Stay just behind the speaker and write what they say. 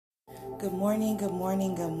Good morning, good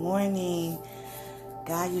morning, good morning.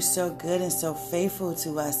 God, you're so good and so faithful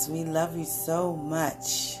to us. We love you so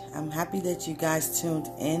much. I'm happy that you guys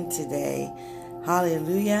tuned in today.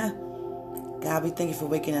 Hallelujah. God, we thank you for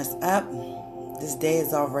waking us up. This day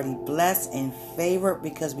is already blessed and favored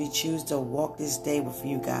because we choose to walk this day with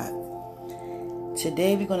you, God.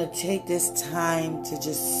 Today, we're going to take this time to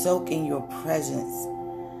just soak in your presence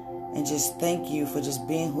and just thank you for just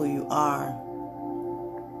being who you are.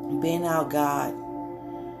 Being our God,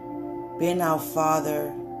 being our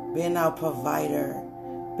Father, being our provider,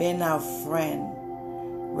 being our friend,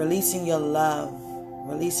 releasing your love,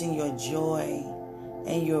 releasing your joy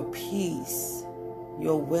and your peace,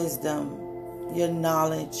 your wisdom, your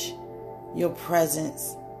knowledge, your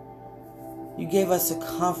presence. You gave us a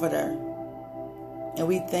comforter, and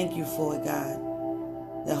we thank you for it,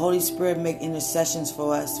 God. The Holy Spirit make intercessions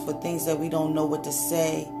for us for things that we don't know what to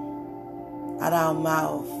say out our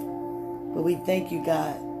mouth. But we thank you,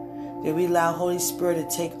 God, that we allow Holy Spirit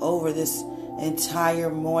to take over this entire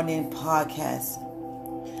morning podcast.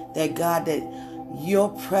 That God, that your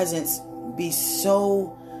presence be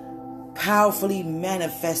so powerfully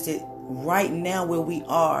manifested right now where we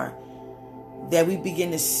are, that we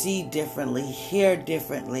begin to see differently, hear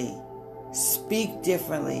differently, speak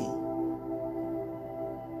differently,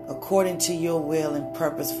 according to your will and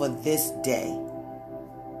purpose for this day.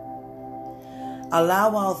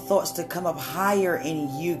 Allow our thoughts to come up higher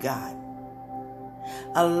in you, God.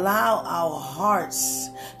 Allow our hearts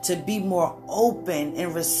to be more open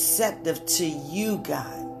and receptive to you,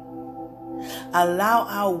 God. Allow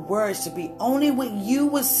our words to be only what you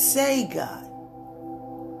would say, God.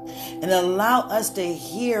 And allow us to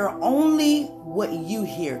hear only what you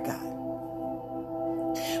hear, God.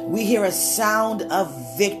 We hear a sound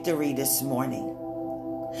of victory this morning.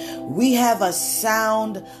 We have a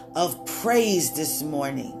sound of praise this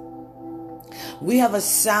morning. We have a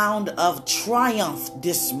sound of triumph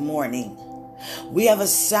this morning. We have a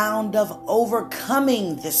sound of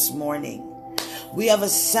overcoming this morning. We have a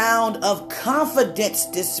sound of confidence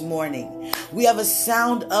this morning. We have a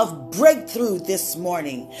sound of breakthrough this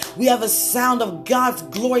morning. We have a sound of God's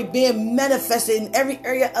glory being manifested in every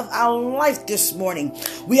area of our life this morning.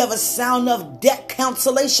 We have a sound of debt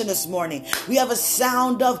cancellation this morning. We have a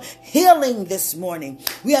sound of healing this morning.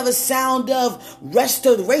 We have a sound of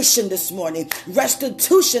restoration this morning,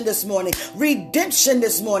 restitution this morning, redemption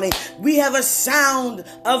this morning. We have a sound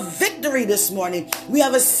of victory this morning. We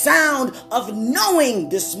have a sound of knowing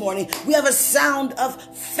this morning. We have a sound of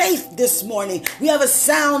faith this morning. We have a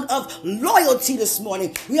sound of loyalty this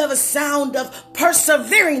morning. We have a sound of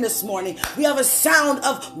persevering this morning. We have a sound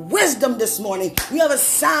of wisdom this morning. We have a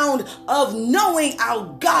sound of knowing our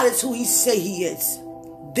God is who he say he is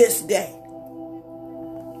this day.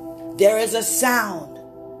 There is a sound.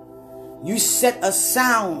 You set a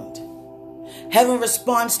sound. Heaven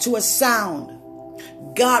responds to a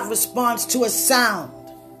sound. God responds to a sound.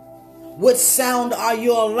 What sound are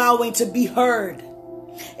you allowing to be heard?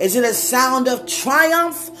 Is it a sound of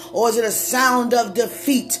triumph or is it a sound of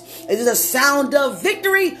defeat? Is it a sound of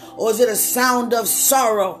victory or is it a sound of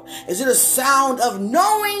sorrow? Is it a sound of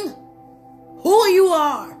knowing who you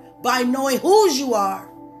are by knowing whose you are?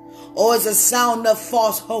 Or is it a sound of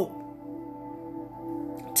false hope?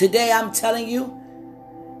 Today I'm telling you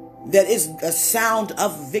that it's a sound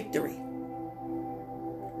of victory.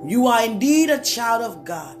 You are indeed a child of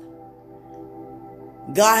God.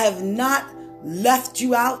 God have not left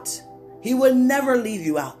you out. He will never leave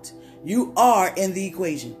you out. You are in the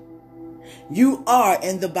equation. You are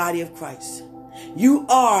in the body of Christ. You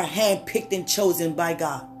are handpicked and chosen by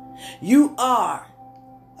God. You are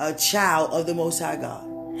a child of the Most High God.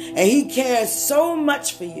 And he cares so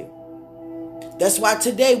much for you. That's why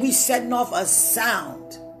today we setting off a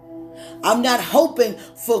sound. I'm not hoping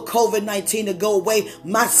for COVID-19 to go away.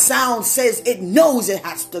 My sound says it knows it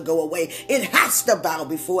has to go away. It has to bow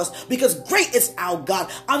before us because great is our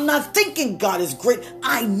God. I'm not thinking God is great.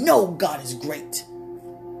 I know God is great.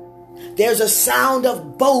 There's a sound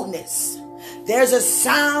of boldness. There's a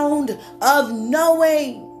sound of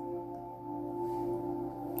knowing.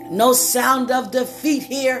 No sound of defeat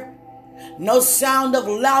here. No sound of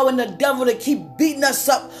allowing the devil to keep beating us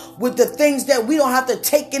up with the things that we don't have to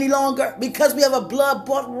take any longer because we have a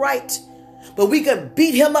blood-bought right. But we could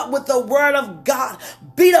beat him up with the word of God,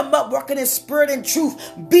 Beat them up working in spirit and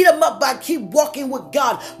truth. Beat them up by keep walking with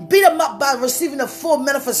God. Beat them up by receiving the full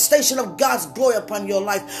manifestation of God's glory upon your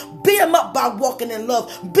life. Beat them up by walking in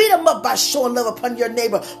love. Beat them up by showing love upon your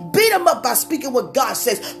neighbor. Beat them up by speaking what God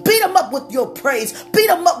says. Beat them up with your praise. Beat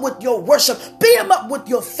them up with your worship. Beat them up with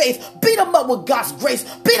your faith. Beat them up with God's grace.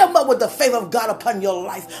 Beat them up with the favor of God upon your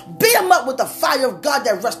life. Beat them up with the fire of God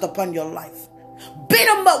that rests upon your life. Beat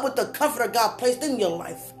them up with the comfort of God placed in your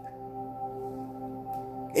life.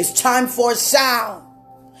 It's time for a sound.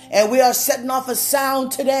 And we are setting off a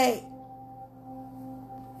sound today.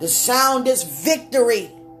 The sound is victory.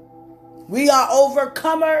 We are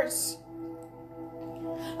overcomers.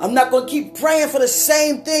 I'm not going to keep praying for the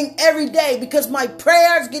same thing every day because my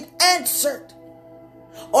prayers get answered.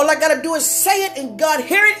 All I got to do is say it and God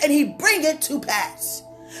hear it and he bring it to pass.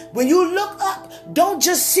 When you look up, don't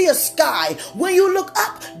just see a sky. When you look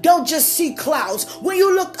up, don't just see clouds. When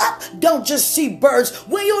you look up, don't just see birds.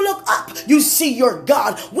 When you look up, you see your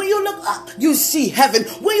God. When you look up, you see heaven.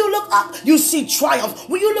 When you look up, you see triumph.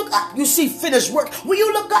 When you look up, you see finished work. When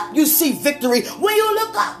you look up, you see victory. When you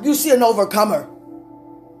look up, you see an overcomer.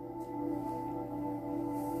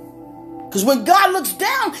 Because when God looks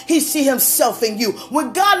down, he sees himself in you.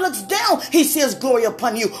 When God looks down, he sees glory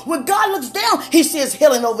upon you. When God looks down, he sees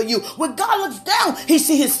healing over you. When God looks down, he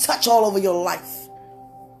sees his touch all over your life.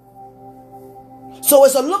 So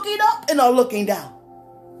it's a looking up and a looking down.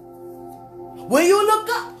 When you look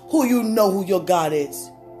up, who you know who your God is.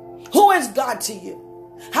 Who is God to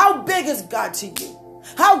you? How big is God to you?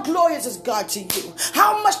 How glorious is God to you?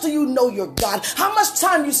 How much do you know your God? How much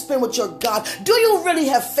time you spend with your God? Do you really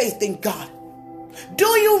have faith in God? Do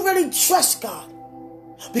you really trust God?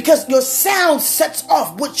 Because your sound sets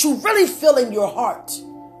off what you really feel in your heart.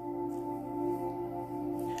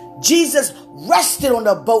 Jesus rested on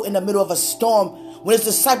the boat in the middle of a storm when his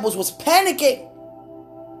disciples was panicking.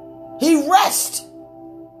 He rested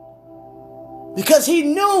because he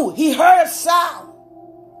knew, he heard a sound.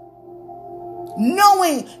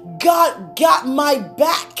 Knowing God got my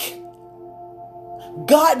back.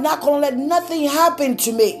 God not going to let nothing happen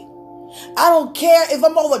to me. I don't care if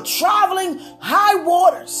I'm over traveling high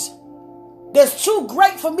waters. That's too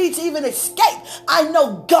great for me to even escape. I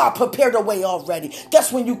know God prepared a way already.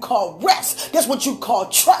 That's when you call rest. That's what you call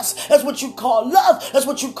trust. That's what you call love. That's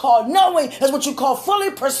what you call knowing. That's what you call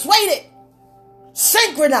fully persuaded.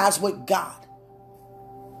 Synchronized with God.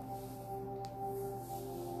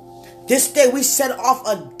 This day we set off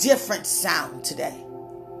a different sound today.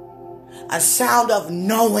 A sound of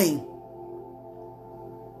knowing.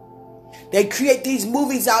 They create these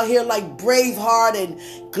movies out here like Braveheart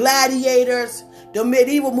and Gladiators. The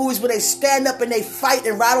medieval movies where they stand up and they fight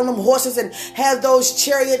and ride on them horses and have those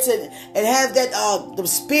chariots and have that the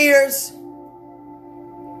spears,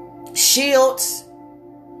 shields.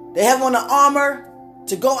 They have on the armor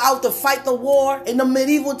to go out to fight the war in the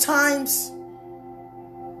medieval times.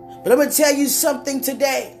 But I'm going to tell you something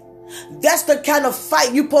today. That's the kind of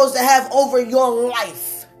fight you're supposed to have over your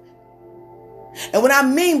life. And what I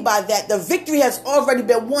mean by that, the victory has already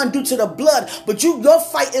been won due to the blood. But your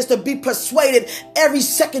fight is to be persuaded every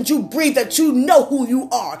second you breathe that you know who you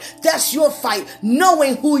are. That's your fight,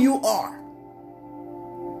 knowing who you are.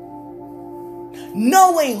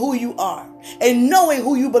 Knowing who you are and knowing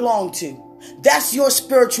who you belong to. That's your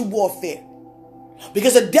spiritual warfare.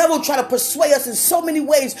 Because the devil try to persuade us in so many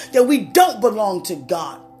ways that we don't belong to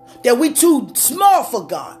God. That we're too small for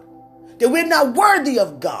God. That we're not worthy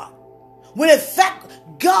of God. When in fact,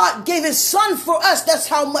 God gave his son for us. That's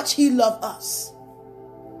how much he loved us.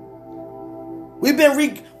 We've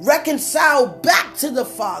been reconciled back to the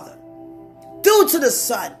Father. Due to the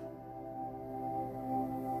Son.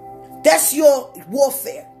 That's your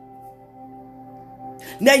warfare.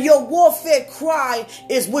 Now your warfare cry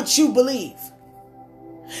is what you believe.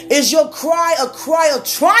 Is your cry a cry of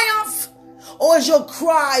triumph? Or is your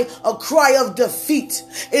cry a cry of defeat?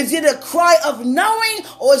 Is it a cry of knowing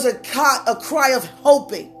or is it a cry of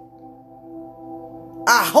hoping?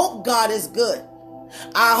 I hope God is good.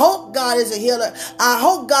 I hope God is a healer. I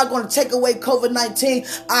hope God going to take away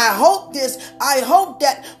COVID-19. I hope this. I hope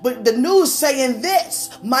that. But the news saying this.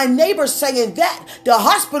 My neighbors saying that. The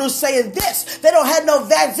hospital saying this. They don't have no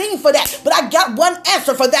vaccine for that. But I got one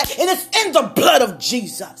answer for that. And it's in the blood of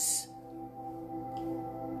Jesus.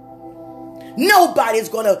 Nobody is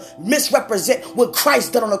going to misrepresent what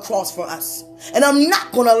Christ did on the cross for us. And I'm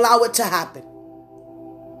not going to allow it to happen.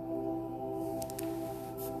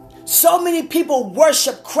 So many people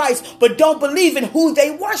worship Christ, but don't believe in who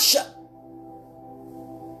they worship.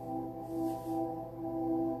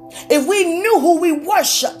 If we knew who we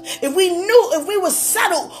worship, if we were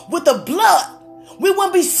settled with the blood, We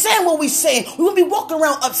wouldn't be saying what we're saying. We wouldn't be walking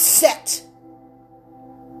around upset,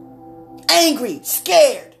 angry,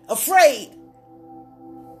 scared, afraid,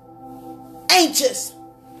 anxious,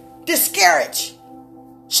 discouraged,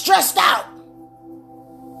 stressed out.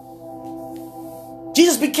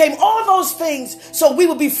 Jesus became all those things so we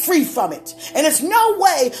would be free from it. And there's no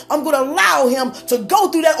way I'm going to allow him to go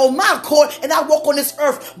through that on my accord and I walk on this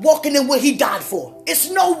earth walking in what he died for. It's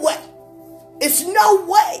no way. It's no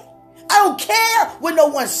way. I don't care what no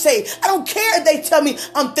one say. I don't care if they tell me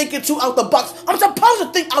I'm thinking too out the box. I'm supposed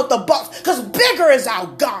to think out the box because bigger is our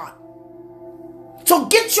God. So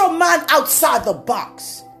get your mind outside the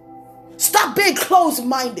box. Stop being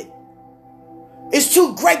closed-minded. It's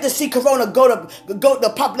too great to see Corona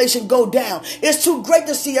the population go down. It's too great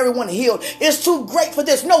to see everyone healed. It's too great for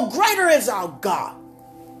this. No, greater is our God.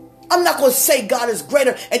 I'm not going to say God is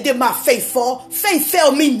greater and then my faith fall. Faith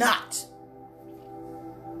fail me not.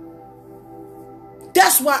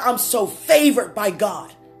 That's why I'm so favored by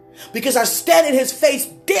God. Because I stand in his face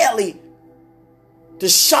daily to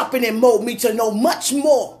sharpen and mold me to know much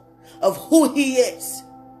more of who he is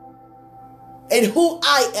and who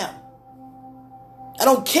I am. I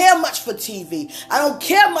don't care much for TV. I don't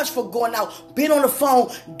care much for going out, being on the phone,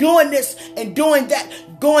 doing this and doing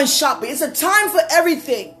that, going shopping. It's a time for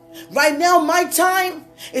everything. Right now, my time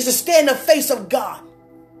is to stay in the face of God.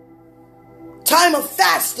 Time of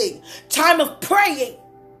fasting, time of praying.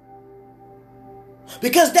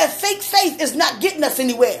 Because that fake faith is not getting us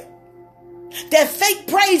anywhere. That fake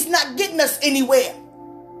praise not getting us anywhere.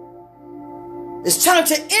 It's time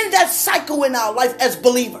to end that cycle in our life as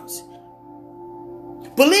believers.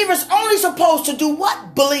 Believers only supposed to do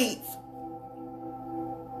what? Believe.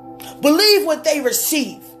 Believe what they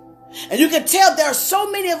receive. And you can tell there are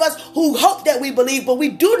so many of us who hope that we believe, but we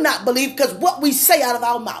do not believe because what we say out of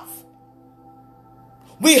our mouth.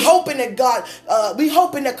 We hoping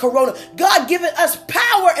that Corona, God giving us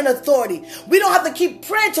power and authority. We don't have to keep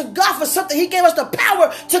praying to God for something. He gave us the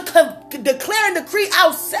power to declare and decree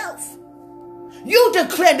ourselves. You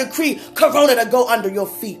declare and decree Corona to go under your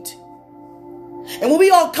feet. And when we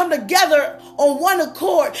all come together on one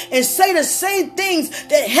accord and say the same things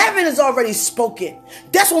that heaven has already spoken,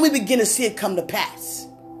 that's when we begin to see it come to pass.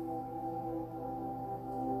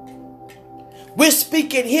 We're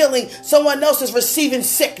speaking healing. Someone else is receiving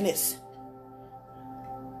sickness.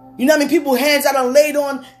 You know what I mean? People hands out and laid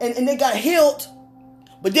on and they got healed.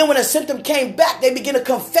 But then when a symptom came back, they begin to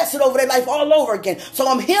confess it over their life all over again. So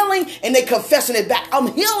I'm healing and they confessing it back.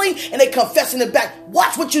 I'm healing and they confessing it back.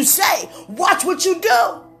 Watch what you say. Watch what you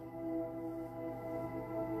do.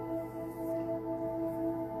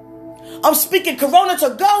 I'm speaking Corona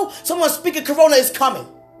to go. Someone speaking Corona is coming.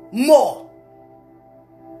 More.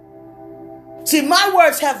 See, my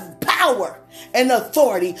words have power and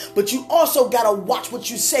authority, but you also got to watch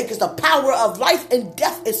what you say because the power of life and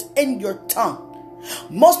death is in your tongue.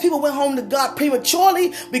 Most people went home to God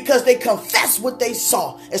prematurely because they confessed what they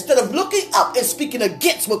saw instead of looking up and speaking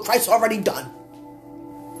against what Christ already done.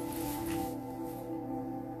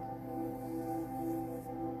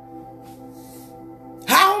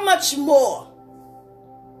 How much more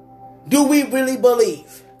do we really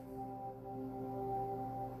believe?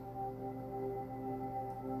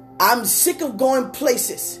 I'm sick of going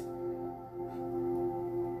places.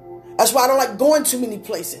 That's why I don't like going too many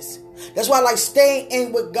places. That's why I like staying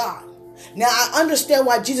in with God. Now, I understand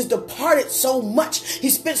why Jesus departed so much. He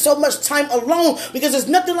spent so much time alone because there's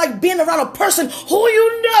nothing like being around a person who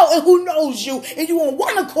you know and who knows you and you on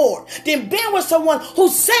one accord than being with someone who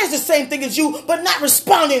says the same thing as you but not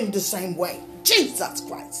responding the same way. Jesus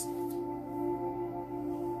Christ.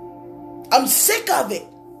 I'm sick of it.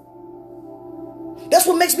 That's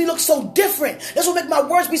what makes me look so different. That's what makes my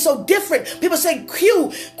words be so different. People say,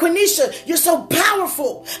 Quenisha, you're so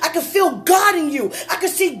powerful. I can feel God in you. I can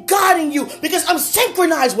see God in you because I'm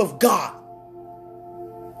synchronized with God.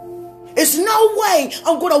 It's no way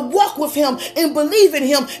I'm going to walk with him and believe in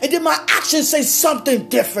him and then my actions say something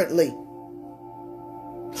differently.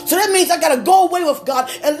 So that means I got to go away with God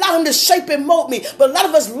and allow him to shape and mold me. But a lot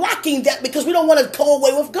of us lacking that because we don't want to go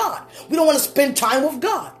away with God. We don't want to spend time with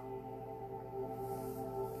God.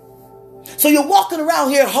 So you're walking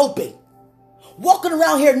around here hoping, walking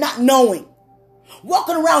around here not knowing,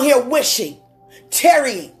 walking around here wishing,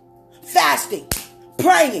 tarrying, fasting,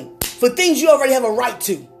 praying for things you already have a right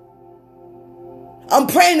to. I'm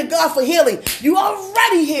praying to God for healing. You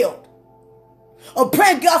already healed. I'm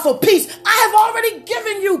praying God for peace. I have already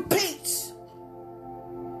given you peace.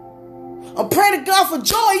 I'm praying to God for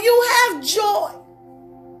joy. You have joy.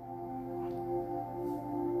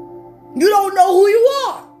 You don't know who you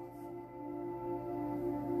are.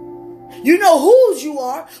 You know whose you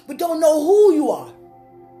are, but don't know who you are.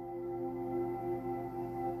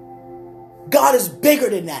 God is bigger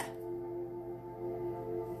than that.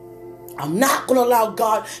 I'm not going to allow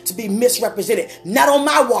God to be misrepresented. Not on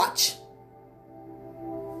my watch.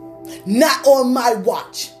 Not on my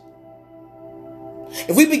watch.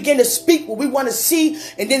 If we begin to speak what we want to see,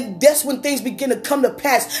 and then that's when things begin to come to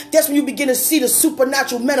pass. That's when you begin to see the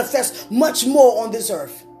supernatural manifest much more on this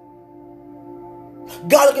earth.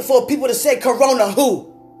 God looking for people to say, Corona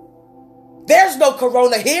who? There's no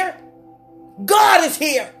Corona here. God is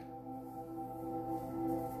here.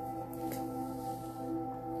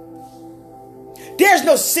 There's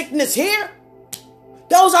no sickness here.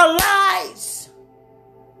 Those are lies.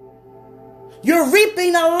 You're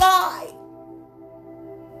reaping a lie.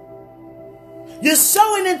 You're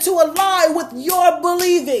sowing into a lie with your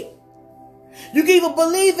believing. You can either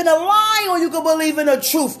believe in a lie or you can believe in the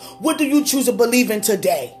truth. What do you choose to believe in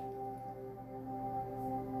today?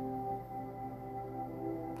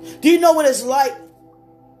 Do you know what it's like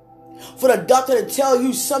for the doctor to tell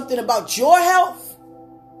you something about your health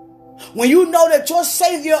when you know that your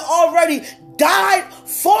Savior already died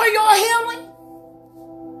for your healing?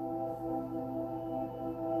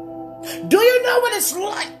 Do you know what it's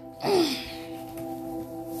like?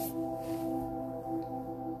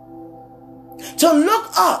 To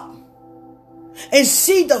look up and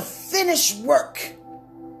see the finished work.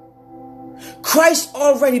 Christ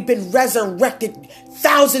already been resurrected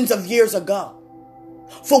thousands of years ago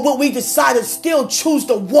for what we decided to still choose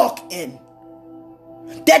to walk in.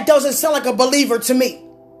 That doesn't sound like a believer to me.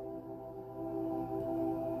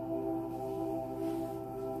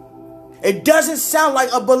 It doesn't sound like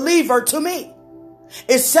a believer to me.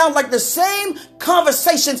 It sounds like the same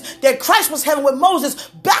conversations that Christ was having with Moses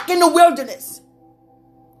back in the wilderness.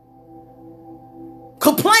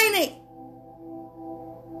 Complaining.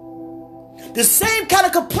 The same kind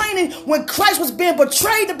of complaining when Christ was being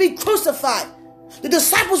betrayed to be crucified. The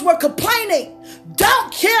disciples were complaining.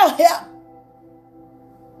 Don't kill him.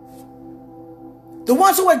 The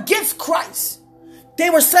ones who were against Christ, they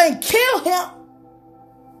were saying, kill him.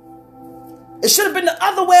 It should have been the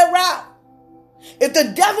other way around. If the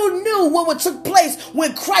devil knew what would take place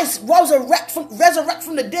when Christ resurrect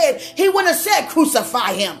from the dead, he wouldn't have said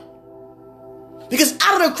crucify him. Because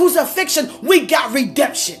out of the crucifixion, we got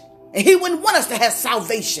redemption. And he wouldn't want us to have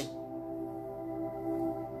salvation.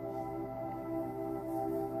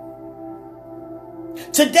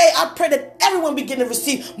 Today, I pray that everyone begin to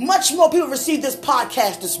receive, much more people receive this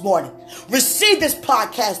podcast this morning. Receive this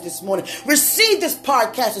podcast this morning. Receive this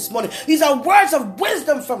podcast this morning. These are words of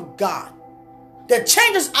wisdom from God that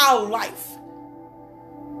changes our life.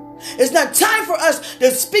 It's not time for us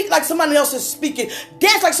to speak like somebody else is speaking,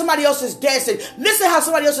 dance like somebody else is dancing, listen how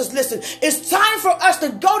somebody else is listening. It's time for us to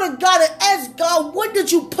go to God and ask God, what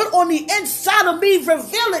did you put on the inside of me?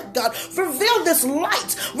 Reveal it, God. Reveal this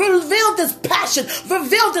light. Reveal this passion.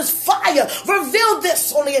 Reveal this fire. Reveal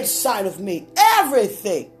this on the inside of me.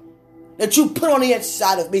 Everything that you put on the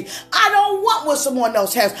inside of me. I don't want what someone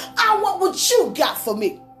else has. I want what you got for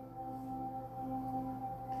me.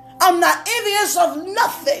 I'm not envious of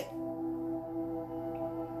nothing.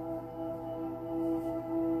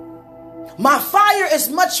 My fire is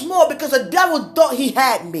much more because the devil thought he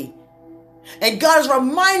had me. And God is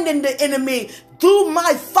reminding the enemy, through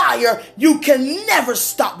my fire, you can never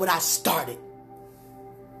stop what I started.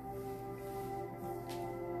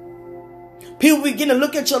 People begin to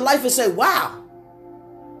look at your life and say, wow,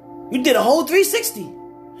 you did a whole 360.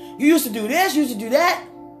 You used to do this, you used to do that.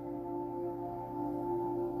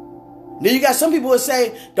 Then you got some people who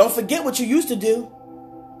say, don't forget what you used to do.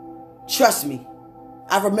 Trust me,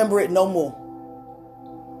 I remember it no more.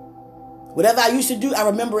 Whatever I used to do, I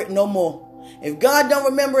remember it no more. If God don't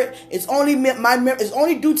remember it, it's only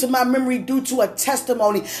due to my memory, due to a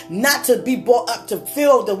testimony, not to be brought up to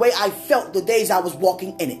feel the way I felt the days I was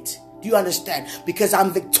walking in it. Do you understand? Because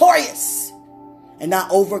I'm victorious and I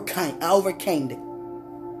overcame it.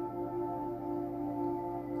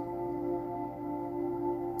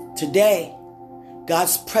 Today,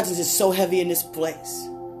 God's presence is so heavy in this place.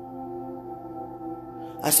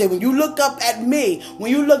 I say, when you look up at me,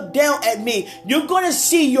 when you look down at me, you're going to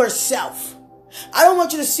see yourself. I don't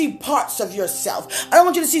want you to see parts of yourself. I don't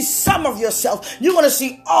want you to see some of yourself. You're going to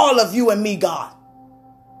see all of you and me, God.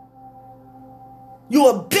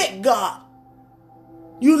 You're a big God.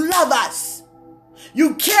 You love us.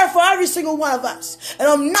 You care for every single one of us. And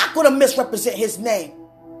I'm not going to misrepresent his name.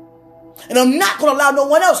 And I'm not going to allow no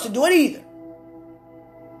one else to do it either.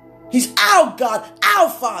 He's our God, our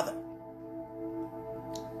Father.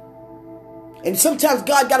 And sometimes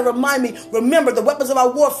God got to remind me, remember, the weapons of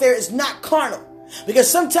our warfare is not carnal. Because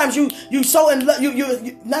sometimes you so in love,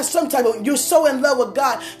 you not sometimes, but you're so in love with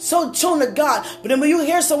God, so tuned to God. But then when you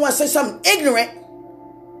hear someone say something ignorant,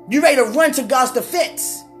 you're ready to run to God's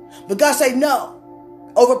defense. But God say no.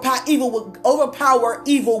 Overpower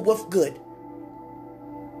evil with good.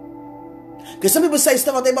 Because some people say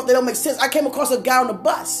stuff out there that don't make sense. I came across a guy on the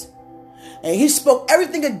bus, and he spoke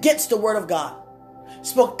everything against the word of God.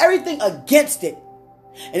 Spoke everything against it.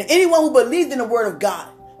 And anyone who believed in the word of God,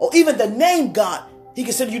 or even the name God, he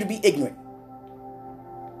considered you to be ignorant.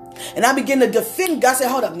 And I began to defend God. I said,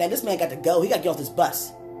 hold up, man, this man got to go. He got to get off this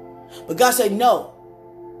bus. But God said, no.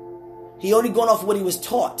 He only going off what he was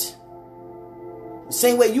taught. The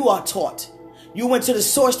same way you are taught. You went to the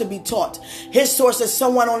source to be taught. His source is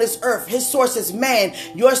someone on this earth. His source is man.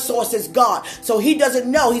 Your source is God. So he doesn't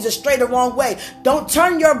know. He's a straight or wrong way. Don't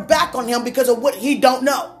turn your back on him because of what he don't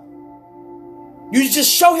know. You just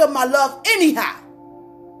show him my love anyhow.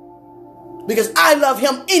 Because I love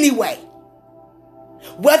him anyway.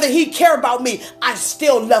 Whether he care about me, I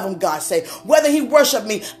still love him, God say. Whether he worship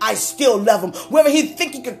me, I still love him. Whether he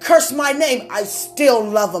think he could curse my name, I still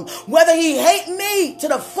love him. Whether he hate me to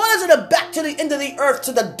the fullest of the back, to the end of the earth,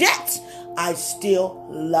 to the depths, I still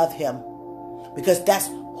love him. Because that's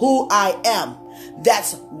who I am.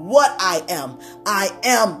 That's what I am. I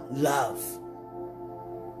am love.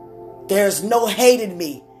 There's no hate in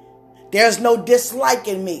me. There's no dislike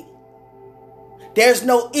in me. There's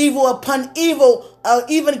no evil upon evil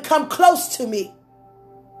even come close to me.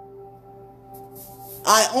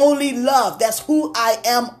 I only love. That's who I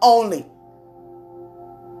am only.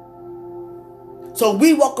 So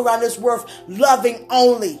we walk around this world loving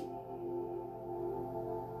only.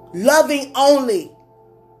 Loving only.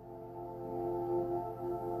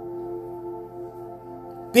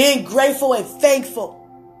 Being grateful and thankful.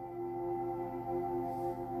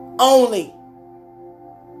 Only.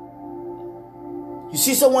 You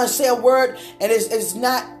see someone say a word and it's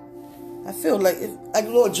not, I feel like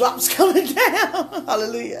little drops coming down.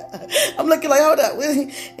 Hallelujah. I'm looking like, hold up. And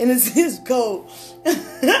it's cold.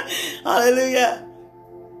 Hallelujah.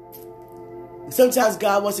 Sometimes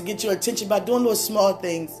God wants to get your attention by doing little small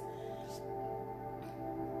things.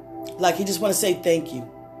 Like he just want to say thank you.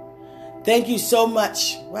 Thank you so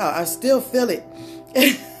much. Wow, I still feel it.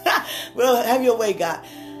 Well, have your way, God.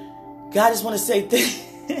 God just want to say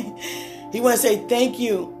He want to say thank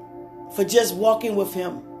you for just walking with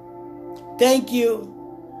him. Thank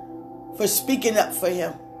you for speaking up for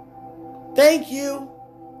him. Thank you.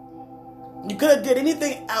 You could have did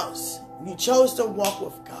anything else. You chose to walk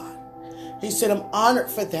with God. He said, I'm honored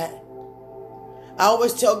for that. I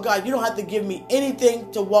always tell God, you don't have to give me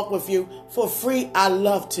anything to walk with you. For free, I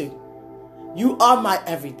love to. You are my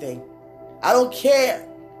everything. I don't care.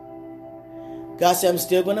 God said, I'm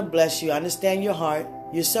still going to bless you. I understand your heart.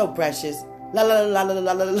 You're so precious. La la la la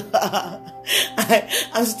la la la.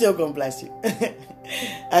 I'm still going to bless you.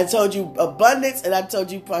 I told you abundance, and I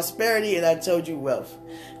told you prosperity, and I told you wealth.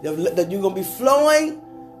 That you're going to be flowing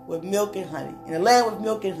with milk and honey. In a land with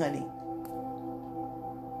milk and honey.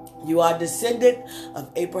 You are a descendant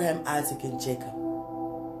of Abraham, Isaac, and Jacob.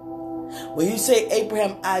 When you say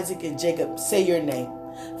Abraham, Isaac, and Jacob, say your name.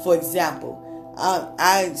 For example,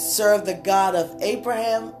 I serve the God of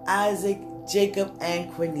Abraham, Isaac, Jacob,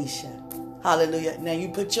 and Quenisha. Hallelujah. Now you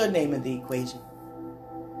put your name in the equation.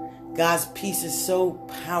 God's peace is so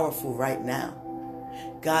powerful right now.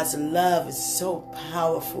 God's love is so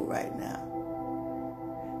powerful right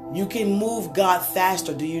now. You can move God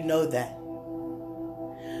faster. Do you know that?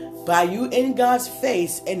 By you in God's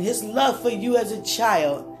face and his love for you as a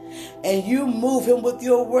child, and you move him with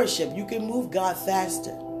your worship, you can move God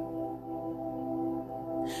faster.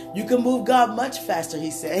 You can move God much faster,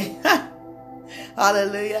 he said.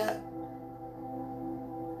 Hallelujah.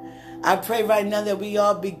 I pray right now that we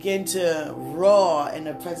all begin to roar in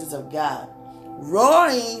the presence of God.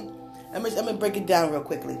 Roaring. Let me break it down real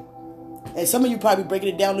quickly. And some of you probably breaking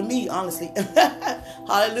it down to me, honestly.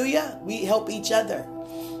 Hallelujah. We help each other.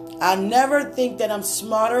 I never think that I'm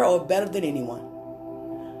smarter or better than anyone.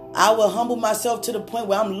 I will humble myself to the point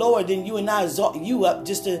where I'm lower than you, and I exalt you up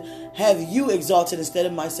just to have you exalted instead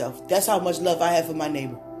of myself. That's how much love I have for my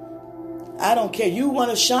neighbor. I don't care. You want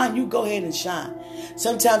to shine, you go ahead and shine.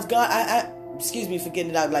 Sometimes God, excuse me for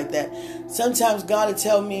getting it out like that. Sometimes God will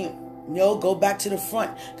tell me, no, go back to the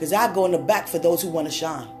front, because I go in the back for those who want to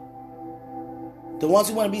shine. The ones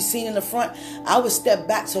who want to be seen in the front, I would step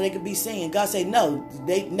back so they could be seen. God said, no,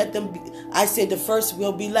 let them be. I said the first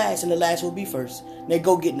will be last and the last will be first. They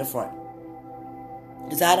go get in the front.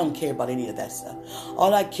 Because I don't care about any of that stuff.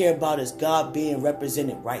 All I care about is God being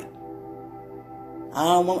represented right.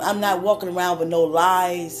 I'm not walking around with no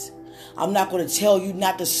lies. I'm not going to tell you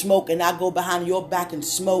not to smoke and I go behind your back and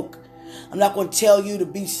smoke. I'm not going to tell you to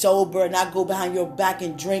be sober and I go behind your back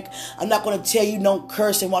and drink. I'm not going to tell you don't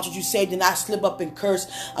curse and watch what you say, then I slip up and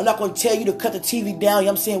curse. I'm not going to tell you to cut the TV down, you know what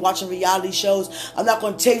I'm saying, watching reality shows. I'm not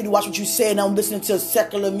going to tell you to watch what you say and I'm listening to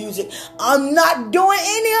secular music. I'm not doing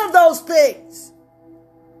any of those things.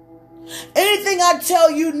 Anything I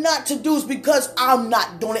tell you not to do is because I'm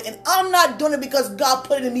not doing it. And I'm not doing it because God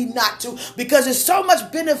put it in me not to. Because it's so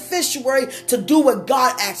much beneficiary to do what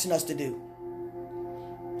God asking us to do.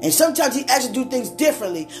 And sometimes he asks us to do things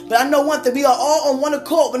differently. But I know one thing. We are all on one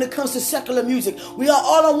accord when it comes to secular music. We are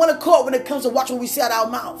all on one accord when it comes to watching what we say out our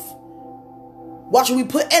mouth. Watch what we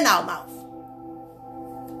put in our mouth.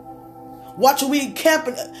 Watch what we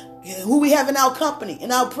camping, who we have in our company,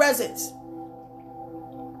 in our presence.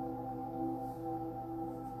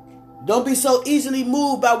 Don't be so easily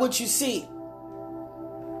moved by what you see.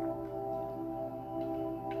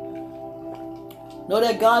 Know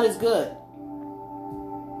that God is good.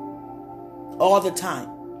 All the time.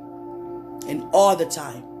 And all the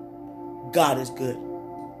time, God is good.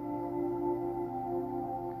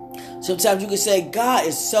 Sometimes you can say, God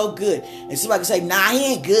is so good. And somebody can say, nah,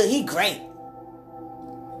 he ain't good. He great.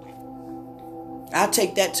 I'll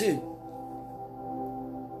take that too.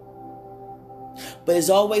 But it's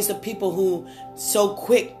always the people who so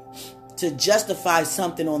quick to justify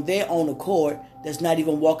something on their own accord that's not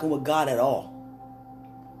even walking with God at all.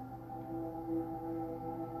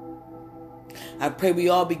 I pray we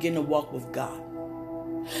all begin to walk with God.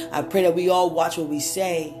 I pray that we all watch what we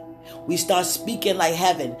say. We start speaking like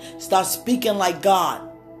heaven. Start speaking like God.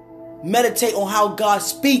 Meditate on how God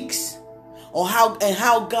speaks. On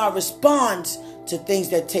how God responds to things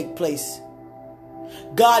that take place.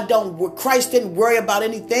 Christ didn't worry about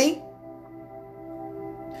anything.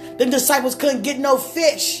 The disciples couldn't get no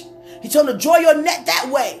fish. He told them to draw your net that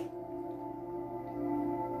way.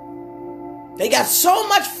 They got so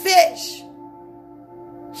much fish.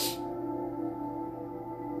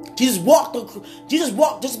 Jesus walked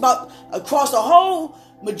just about across the whole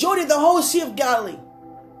majority of the whole Sea of Galilee.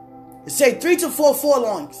 It said 3 to 4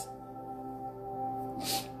 furlongs.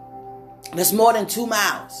 That's more than 2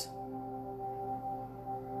 miles.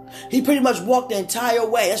 He pretty much walked the entire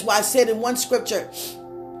way. That's why I said in one scripture,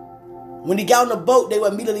 when he got on the boat, they were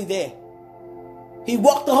immediately there. He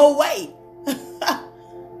walked the whole way.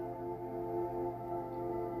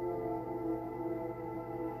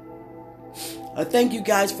 I thank you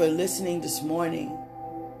guys for listening this morning.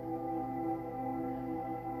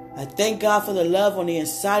 I thank God for the love on the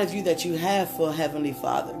inside of you that you have for Heavenly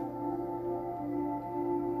Father.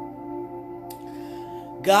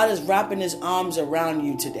 God is wrapping his arms around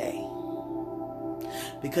you today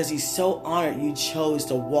because he's so honored you chose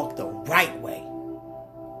to walk the right way.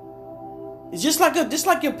 It's just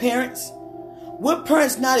like your parents. What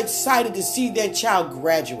parents not excited to see their child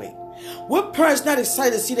graduate? What parents not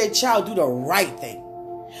excited to see their child do the right thing?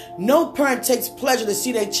 No parent takes pleasure to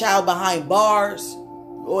see their child behind bars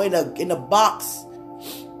or in a box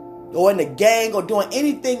or in a gang or doing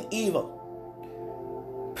anything evil.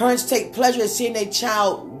 Parents take pleasure in seeing their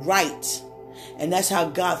child right. And that's how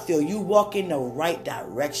God feels. You walk in the right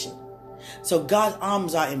direction. So God's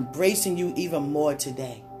arms are embracing you even more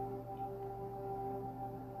today.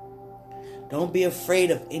 Don't be afraid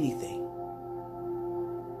of anything.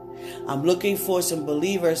 I'm looking for some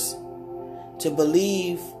believers to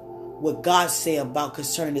believe what God said about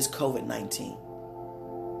concerning this COVID-19.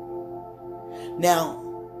 Now,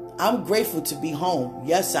 I'm grateful to be home.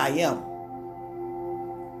 Yes, I am.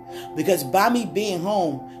 Because by me being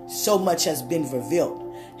home, so much has been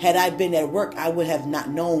revealed. Had I been at work, I would have not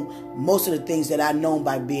known most of the things that I known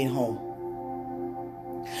by being home.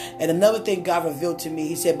 And another thing God revealed to me,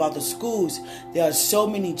 he said about the schools, there are so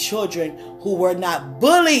many children who were not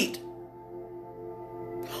bullied,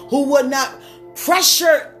 who were not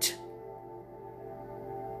pressured.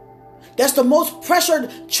 That's the most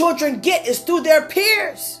pressured children get is through their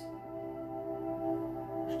peers.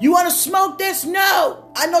 You want to smoke this?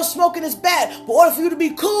 No. I know smoking is bad. But in order for you to be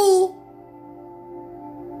cool,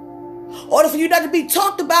 in order for you not to be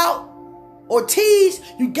talked about or teased,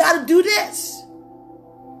 you got to do this.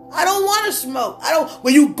 I don't want to smoke.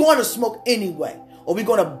 Well, you're going to smoke anyway. Or we're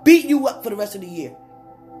going to beat you up for the rest of the year.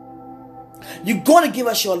 You're going to give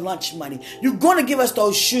us your lunch money. You're going to give us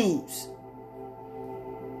those shoes.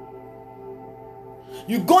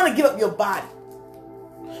 You're going to give up your body.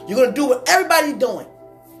 You're going to do what everybody's doing.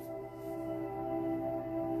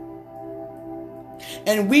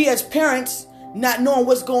 And we as parents, not knowing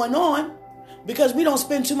what's going on, because we don't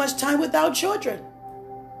spend too much time with our children.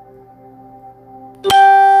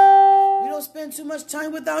 don't spend too much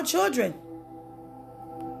time with our children.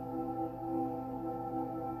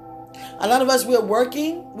 A lot of us, we're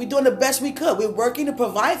working. We're doing the best we could. We're working to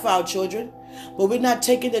provide for our children, but we're not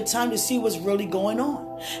taking the time to see what's really going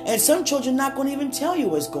on. And some children not going to even tell you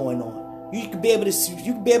what's going on. You can be able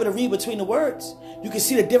to read between the words. You can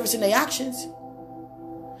see the difference in their actions.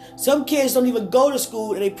 Some kids don't even go to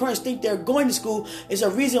school, and their parents think they're going to school. It's a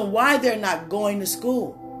reason why they're not going to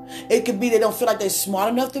school. It could be they don't feel like they're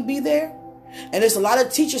smart enough to be there. And there's a lot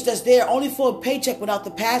of teachers that's there only for a paycheck without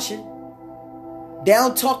the passion.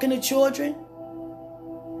 Down talking to children.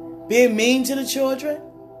 Being mean to the children.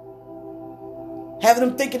 Having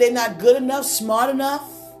them thinking they're not good enough, smart enough.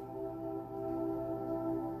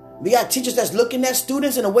 We got teachers that's looking at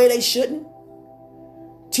students in a way they shouldn't.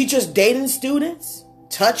 Teachers dating students.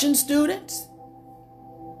 Touching students.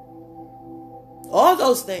 All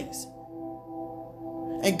those things.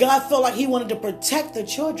 And God felt like he wanted to protect the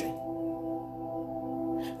children.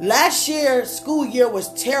 Last year, school year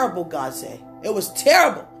was terrible, God said. It was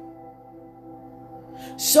terrible.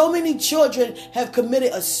 So many children have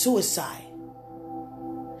committed a suicide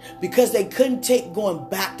because they couldn't take going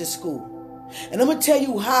back to school. And I'm going to tell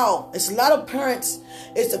you how. It's a lot of parents.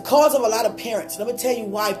 It's the cause of a lot of parents. And I'm going to tell you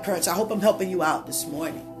why, parents. I hope I'm helping you out this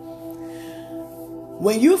morning.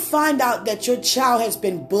 When you find out that your child has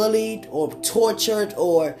been bullied or tortured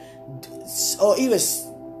or even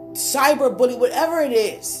cyber bullied, whatever it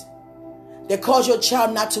is that cause your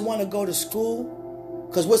child not to want to go to school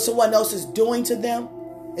because what someone else is doing to them,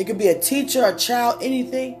 it could be a teacher, a child,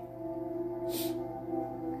 anything.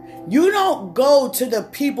 You don't go to the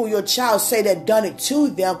people your child say that done it to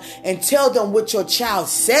them and tell them what your child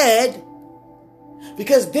said,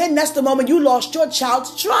 because then that's the moment you lost your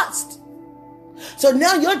child's trust. So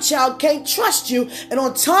now your child can't trust you. And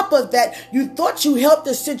on top of that, you thought you helped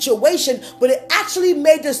the situation, but it actually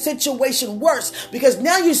made the situation worse, because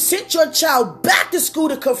now you sent your child back to school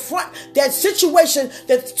to confront that situation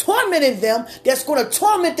that's tormenting them, that's going to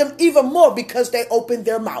torment them even more because they opened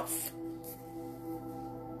their mouth.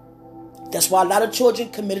 That's why a lot of children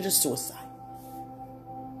committed a suicide.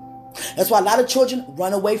 That's why a lot of children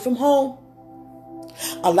run away from home.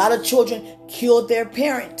 A lot of children killed their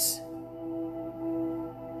parents.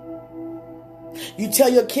 You tell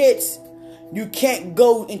your kids, you can't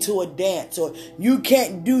go into a dance, or you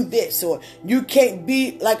can't do this, or you can't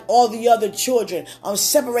be like all the other children. I'm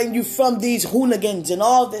separating you from these hooligans and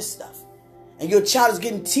all this stuff. And your child is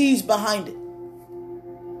getting teased behind it.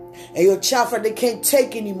 And your child feel they can't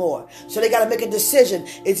take anymore. So they got to make a decision.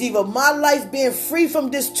 It's either my life being free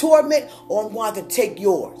from this torment, or I'm going to take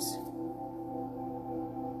yours.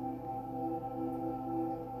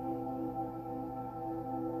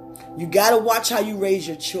 You got to watch how you raise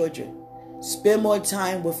your children. Spend more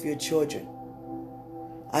time with your children.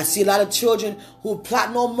 I see a lot of children who are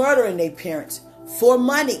plotting on murdering their parents for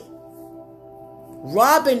money.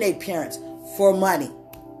 Robbing their parents for money.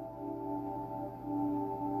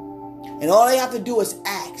 And all they have to do is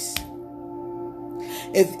ask.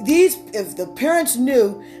 If the parents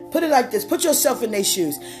knew, put it like this, put yourself in their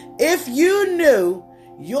shoes. If you knew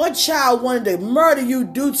your child wanted to murder you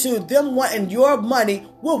due to them wanting your money,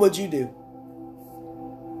 what would you do?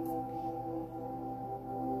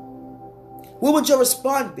 What would your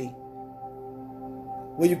response be?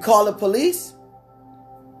 Will you call the police?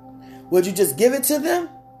 Would you just give it to them?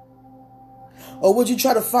 Or would you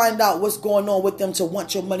try to find out what's going on with them to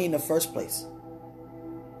want your money in the first place?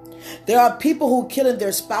 There are people who are killing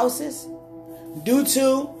their spouses due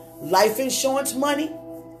to life insurance money,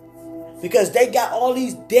 because they got all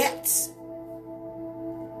these debts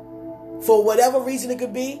for whatever reason it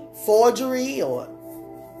could be, forgery or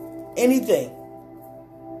anything.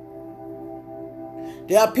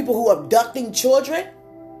 There are people who are abducting children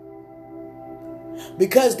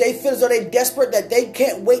because they feel as though they're desperate that they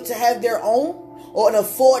can't wait to have their own or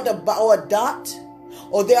afford to buy or adopt.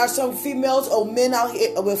 Or there are some females or men out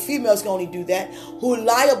here, well, females can only do that, who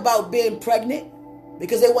lie about being pregnant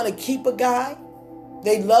because they want to keep a guy.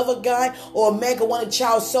 They love a guy, or a man can want a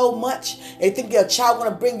child so much. They think your child going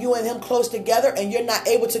to bring you and him close together, and you're not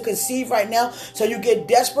able to conceive right now. So you get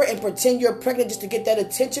desperate and pretend you're pregnant just to get that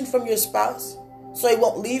attention from your spouse, so he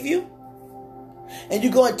won't leave you. And you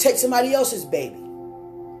go and take somebody else's baby.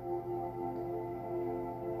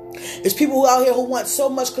 There's people who out here who want so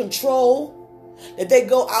much control that they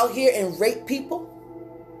go out here and rape people.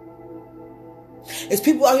 There's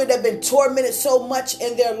people out here that have been tormented so much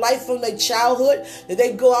in their life from their childhood that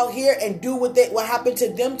they go out here and do what happened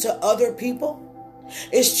to them to other people.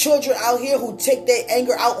 It's children out here who take their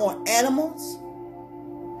anger out on animals,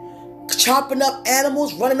 chopping up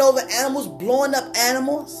animals, running over animals, blowing up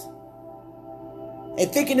animals.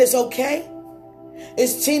 and thinking it's okay.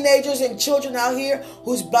 It's teenagers and children out here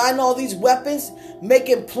who's buying all these weapons,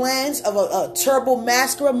 making plans of a terrible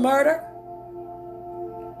massacre, murder.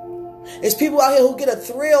 It's people out here who get a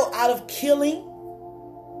thrill out of killing,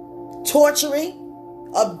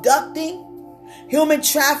 torturing, abducting, human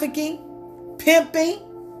trafficking, pimping,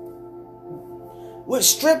 with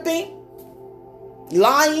stripping,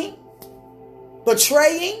 lying,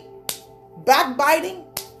 betraying, backbiting,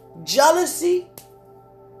 jealousy.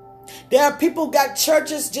 There are people who got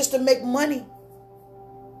churches just to make money.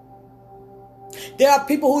 There are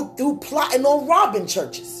people who plotting on robbing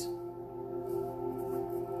churches.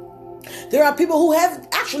 There are people who have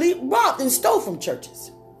actually robbed and stole from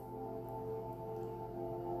churches.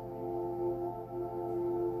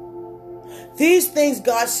 These things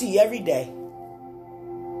God see every day.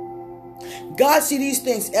 God see these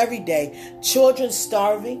things every day. Children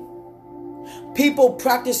starving. People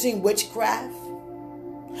practicing witchcraft.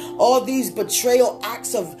 All these betrayal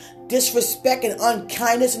acts of disrespect and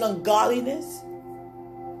unkindness and ungodliness.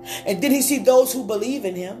 And then he see those who believe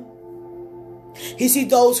in him. He see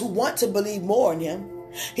those who want to believe more in him.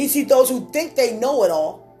 He see those who think they know it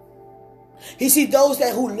all. He see those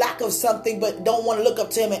who lack of something but don't want to look up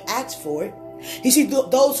to him and ask for it. He see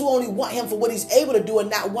those who only want him for what he's able to do and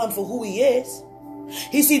not one for who he is.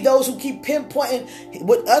 He see those who keep pinpointing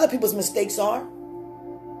what other people's mistakes are.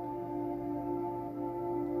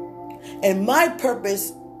 And my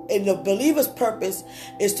purpose, and the believer's purpose,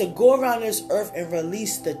 is to go around this earth and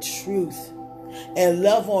release the truth and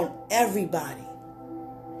love on everybody.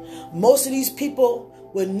 Most of these people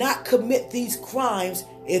would not commit these crimes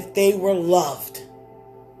if they were loved.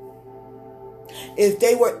 If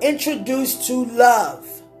they were introduced to love.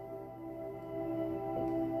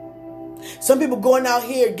 Some people going out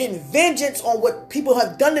here getting vengeance on what people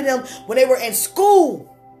have done to them when they were in school.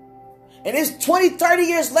 And it's 20, 30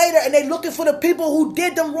 years later and they're looking for the people who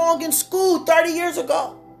did them wrong in school 30 years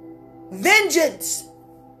ago. Vengeance.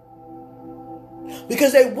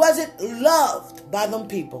 Because they wasn't loved by them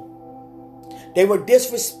people. They were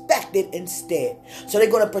disrespected instead. So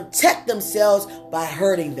they're going to protect themselves by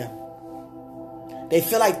hurting them. They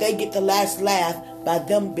feel like they get the last laugh by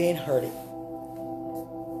them being hurted.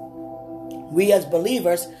 We as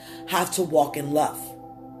believers have to walk in love.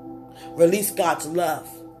 Release God's love.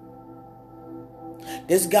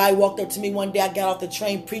 This guy walked up to me one day. I got off the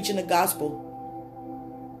train preaching the gospel.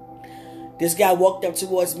 This guy walked up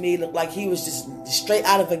towards me, looked like he was just straight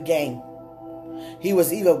out of a game. He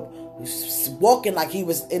was even walking like he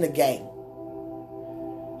was in a game.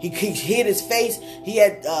 He hid his face. He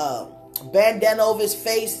had bandana over his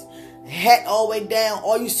face, hat all the way down.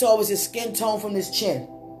 All you saw was his skin tone from his chin.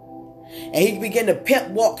 And he began to pimp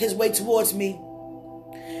walk his way towards me.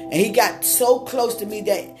 And he got so close to me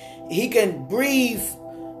that he can breathe,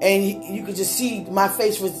 and you could just see my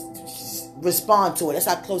face respond to it. That's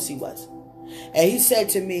how close he was. And he said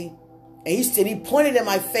to me, and he pointed at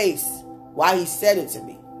my face while he said it to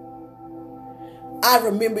me, "I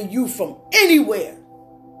remember you from anywhere."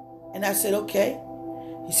 And I said, "Okay."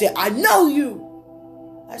 He said, "I know you."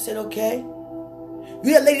 I said, "Okay."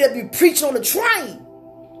 "You that lady that be preaching on the train?"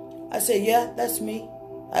 I said, "Yeah, that's me."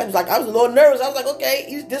 I was a little nervous. I was like, "Okay,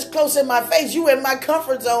 he's this close in my face. You in my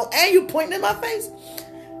comfort zone, and you pointing in my face."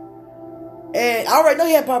 And I already know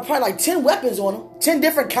he had probably like 10 weapons on him, 10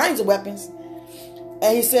 different kinds of weapons.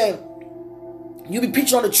 And he said, "You be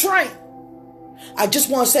preaching on the train. I just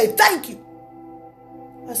want to say thank you."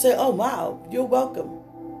 I said, "Oh, wow, you're welcome.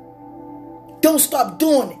 Don't stop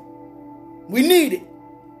doing it. We need it."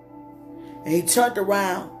 And he turned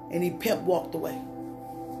around and he pimp walked away.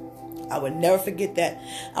 I would never forget that.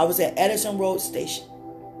 I was at Edison Road Station.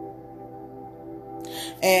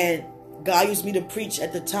 And God used me to preach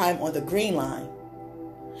at the time on the Green Line.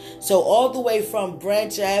 So all the way from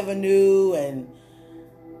Branch Avenue and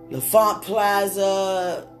LaFont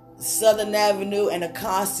Plaza, Southern Avenue and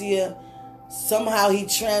Acacia, somehow he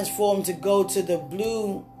transformed to go to the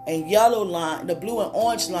blue and yellow line, the blue and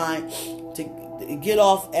orange line, to get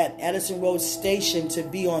off at Edison Road Station to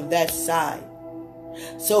be on that side.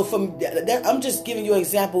 So from that, I'm just giving you an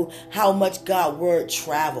example how much God's word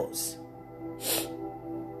travels.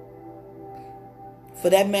 For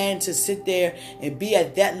that man to sit there and be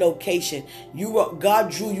at that location, God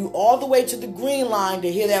drew you all the way to the Green Line to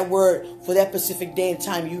hear that word for that specific day and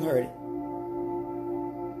time you heard it.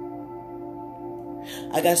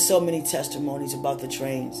 I got so many testimonies about the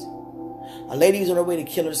trains. A lady was on her way to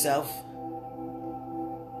kill herself.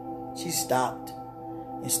 She stopped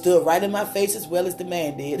and stood right in my face as well as the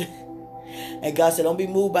man did. And God said, "Don't be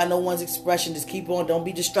moved by no one's expression. Just keep on. Don't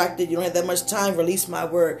be distracted. You don't have that much time. Release my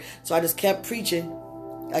word." So I just kept preaching.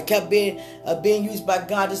 I kept being used by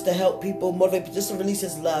God just to help people, motivate people, just to release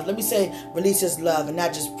His love. Let me say release His love and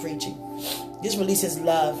not just preaching. Just release His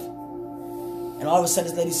love. And all of a sudden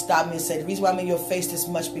this lady stopped me and said, the reason why I'm in your face this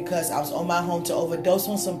much because I was on my home to overdose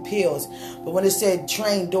on some pills. But when it said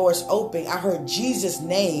train doors open, I heard Jesus'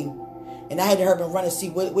 name. And I had to hurry and run and see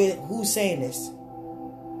who's saying this.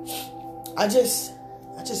 I just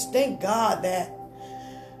thank God that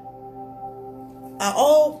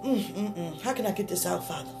how can I get this out,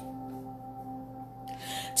 Father?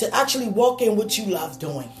 To actually walk in what you love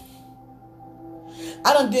doing.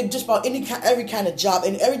 I done did just about every kind of job,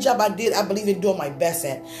 and every job I did, I believe in doing my best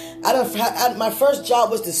at. My first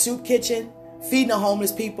job was the soup kitchen, feeding the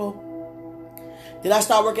homeless people. Then I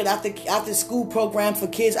started working after school program for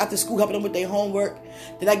kids after school, helping them with their homework.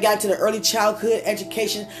 Then I got into the early childhood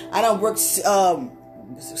education. I done worked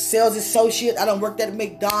sales associate. I done worked at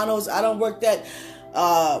McDonald's. I done worked at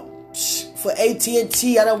for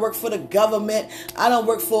AT&T. I done worked for the government. I done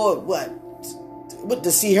worked for with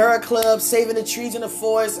the Sierra Club, saving the trees in the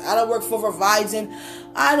forest. I done work for Verizon.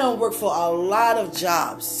 I done work for a lot of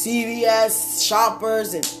jobs. CVS,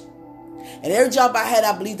 Shoppers, and every job I had,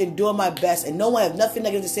 I believed in doing my best. And no one had nothing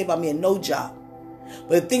negative to say about me in no job.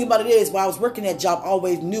 But the thing about it is, while I was working that job, I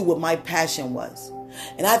always knew what my passion was.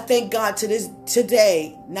 And I thank God I thank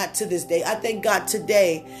God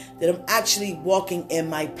today that I'm actually walking in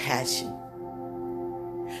my passion.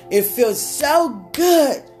 It feels so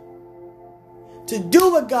good to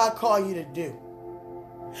do what God called you to do.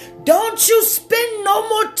 Don't you spend no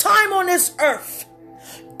more time on this earth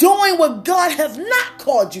doing what God has not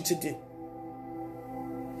called you to do.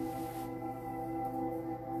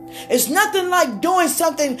 It's nothing like doing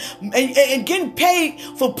something and getting paid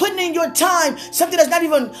for putting in your time, something that's not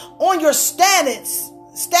even on your standards.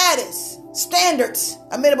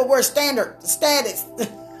 I made up a word, status.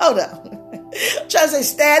 Hold on. I'm trying to say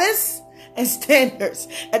status and standards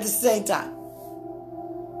at the same time.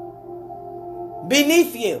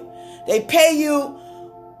 Beneath you. They pay you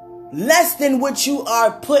less than what you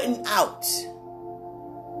are putting out.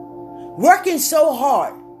 Working so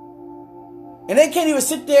hard. And they can't even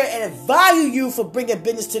sit there and value you for bringing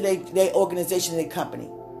business to their organization and their company.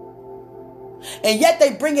 And yet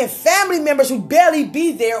they bring in family members who barely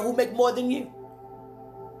be there who make more than you.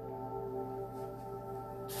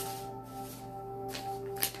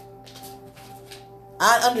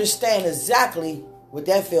 I understand exactly what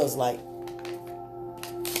that feels like.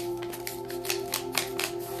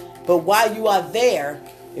 But while you are there,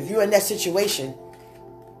 if you're in that situation,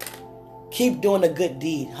 keep doing a good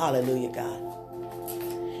deed. Hallelujah, God.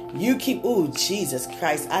 You keep, Jesus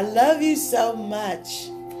Christ, I love you so much.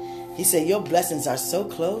 He said, your blessings are so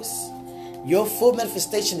close. Your full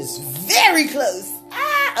manifestation is very close.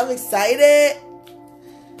 I'm excited.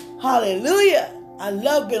 Hallelujah. I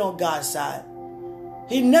love being on God's side.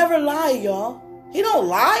 He never lied, y'all. He don't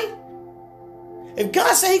lie. If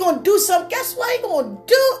God said He's going to do something, guess what? He's going to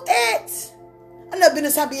do it. I've never been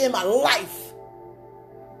this happy in my life.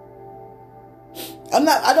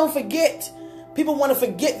 I don't forget. People want to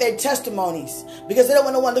forget their testimonies because they don't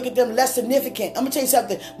want no one to look at them less significant. I'm going to tell you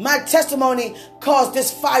something. My testimony caused this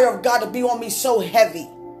fire of God to be on me so heavy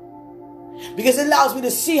because it allows me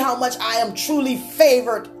to see how much I am truly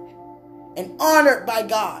favored and honored by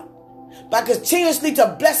God by continuously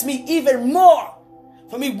to bless me even more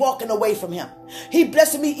for me walking away from Him. He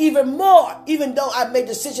blessed me even more even though I made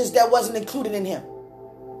decisions that wasn't included in Him.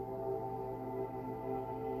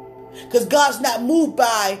 Because God's not moved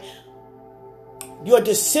by your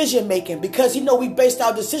decision making because He know we based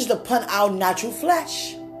our decisions upon our natural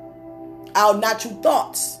flesh, our natural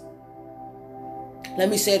thoughts. Let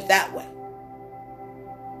me say it that way.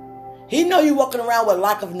 He know you walking around with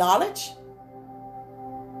lack of knowledge.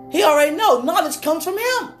 He already know knowledge comes from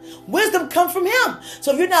Him. Wisdom comes from Him.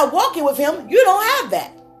 So if you're not walking with Him, you don't have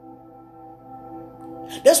that.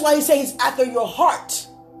 That's why He says He's after your heart.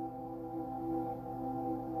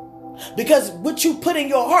 Because what you put in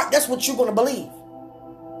your heart, that's what you're going to believe.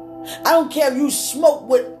 I don't care if you smoke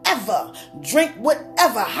whatever, drink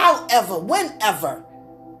whatever, however, whenever.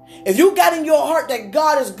 If you got in your heart that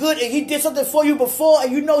God is good and He did something for you before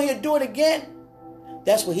and you know He'll do it again,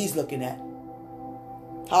 that's what He's looking at.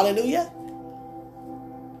 Hallelujah.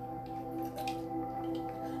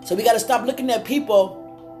 So we got to stop looking at people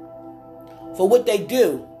for what they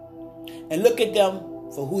do and look at them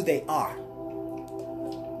for who they are.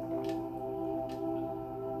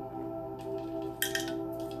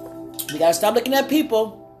 We got to stop looking at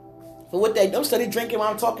people for what they do. Don't study drinking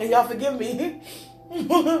while I'm talking. Y'all forgive me.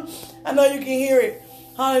 I know you can hear it.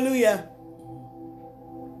 Hallelujah.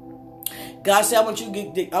 God said, I want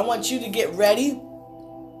you to get ready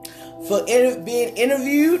for being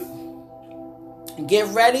interviewed. Get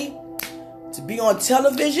ready to be on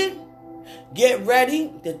television. Get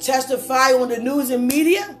ready to testify on the news and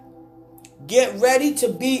media. Get ready to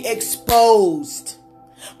be exposed.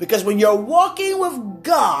 Because when you're walking with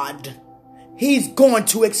God, He's going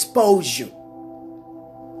to expose you.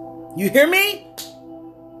 You hear me?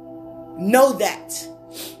 Know that.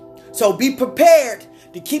 So be prepared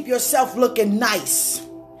to keep yourself looking nice.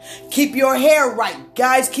 Keep your hair right.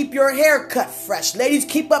 Guys, keep your hair cut fresh. Ladies,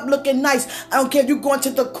 keep up looking nice. I don't care if you're going to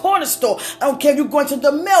the corner store. I don't care if you're going to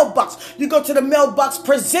the mailbox. You go to the mailbox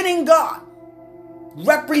presenting God.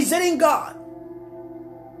 Representing God.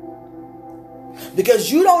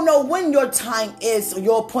 Because you don't know when your time is, or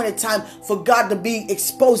your appointed time for God to be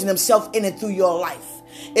exposing Himself in and through your life.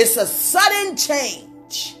 It's a sudden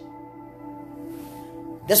change.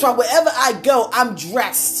 That's why wherever I go, I'm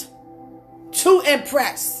dressed to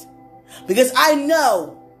impress. Because I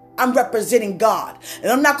know I'm representing God.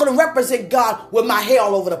 And I'm not going to represent God with my hair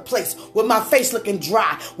all over the place, with my face looking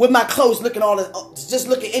dry, with my clothes looking just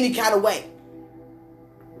looking any kind of way.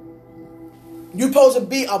 You're supposed to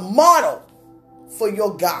be a model for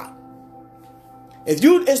your God.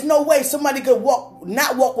 There's no way somebody could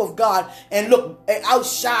not walk with God and look and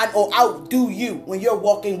outshine or outdo you when you're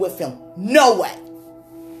walking with Him. No way.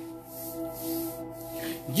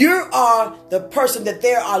 You are the person that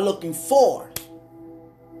they are looking for.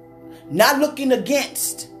 Not looking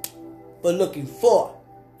against, but looking for.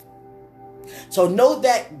 So know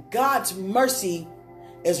that God's mercy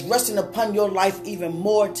is resting upon your life even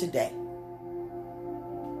more today.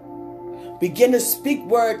 Begin to speak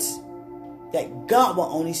words that God will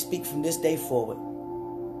only speak from this day forward.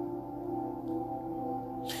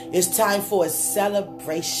 It's time for a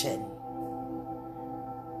celebration.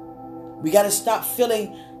 We got to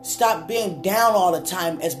stop being down all the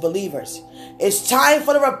time as believers. It's time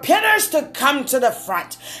for the repenters to come to the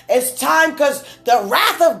front. It's time because the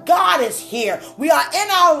wrath of God is here. We are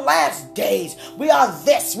in our last days. We are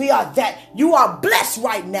this, we are that. You are blessed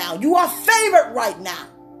right now. You are favored right now.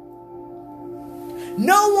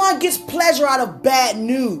 No one gets pleasure out of bad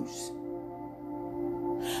news.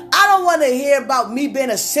 I don't want to hear about me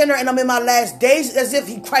being a sinner and I'm in my last days as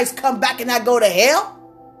if Christ come back and I go to hell.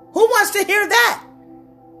 Who wants to hear that?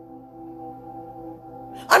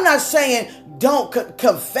 I'm not saying don't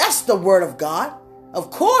confess the word of God.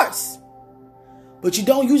 Of course. But you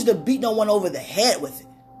don't use to beat no one over the head with it.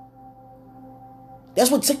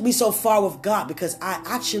 That's what took me so far with God, because I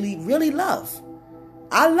actually really love.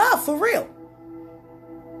 I love for real.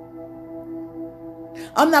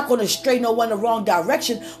 I'm not going to stray no one in the wrong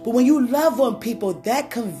direction. But when you love on people,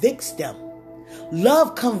 that convicts them.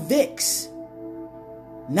 Love convicts.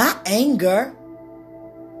 Not anger.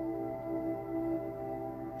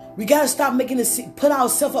 We got to stop put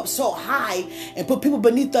ourselves up so high and put people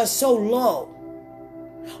beneath us so low.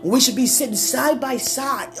 We should be sitting side by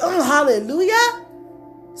side. Oh, hallelujah.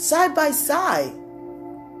 Side by side.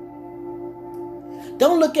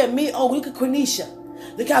 Don't look at me. Oh, look at Quenisha.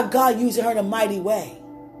 Look how God using her in a mighty way.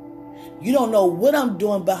 You don't know what I'm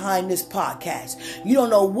doing behind this podcast. You don't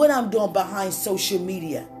know what I'm doing behind social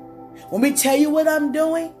media. When we tell you what I'm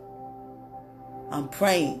doing, I'm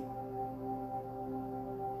praying,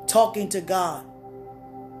 talking to God,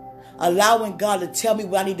 allowing God to tell me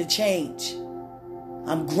what I need to change.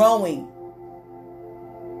 I'm growing.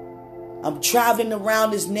 I'm traveling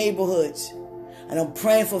around these neighborhoods and I'm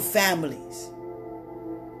praying for families.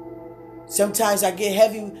 Sometimes I get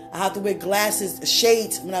heavy. I have to wear glasses,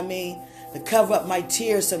 shades, to cover up my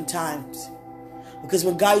tears sometimes. Because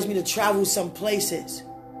when God used me to travel some places,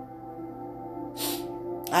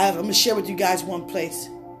 I'm going to share with you guys one place.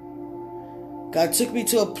 God took me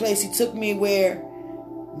to a place. He took me where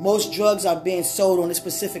most drugs are being sold on this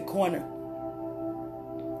specific corner.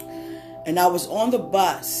 And I was on the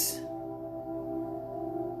bus.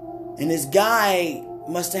 And this guy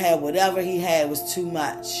must have had whatever he had was too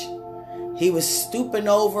much. He was stooping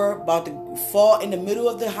over, about to fall in the middle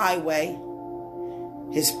of the highway.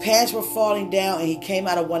 His pants were falling down and he came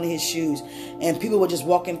out of one of his shoes. And people were just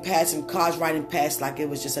walking past him, cars riding past like it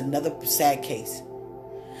was just another sad case.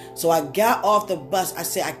 So I got off the bus. I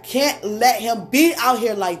said, I can't let him be out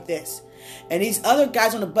here like this. And these other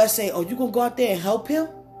guys on the bus say, oh, you gonna go out there and help him?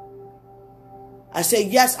 I said,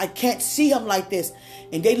 yes, I can't see him like this.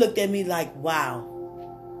 And they looked at me like, wow.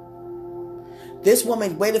 This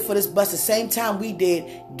woman waited for this bus the same time we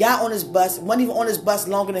did, got on this bus, wasn't even on this bus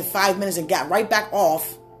longer than 5 minutes and got right back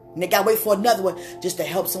off. And they got to wait for another one just to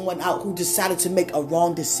help someone out who decided to make a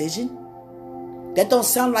wrong decision. That don't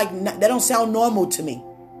sound normal to me.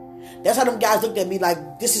 That's how them guys looked at me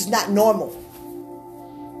like, this is not normal.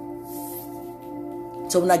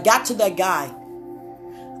 So when I got to that guy,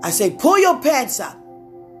 I say, pull your pants up.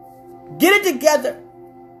 Get it together.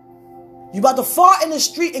 You about to fall in the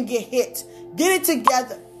street and get hit. Get it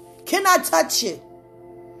together. Can I touch you?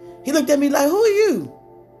 He looked at me like, who are you?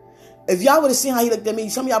 If y'all would have seen how he looked at me,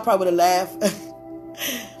 some of y'all probably would have laughed.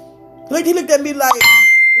 He looked at me like,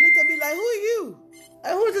 who are you?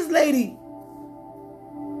 Like, who is this lady?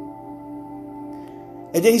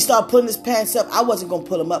 And then he started pulling his pants up. I wasn't going to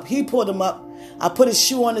pull him up. He pulled him up. I put his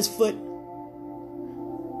shoe on his foot.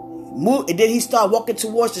 Moved, and then he started walking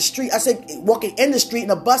towards the street. I said, walking in the street,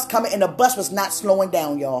 and a bus coming, and the bus was not slowing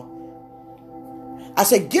down, y'all. I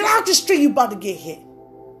said, get out the street, you about to get hit.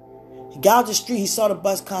 He got out the street, he saw the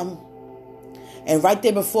bus come. And right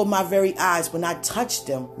there before my very eyes, when I touched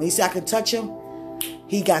him, when he said I could touch him,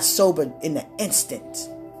 he got sober in an instant.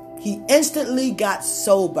 He instantly got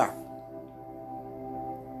sober.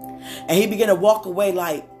 And he began to walk away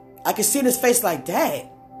like, I could see in his face like, Dad,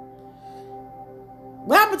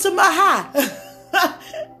 what happened to my high?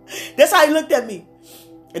 That's how he looked at me.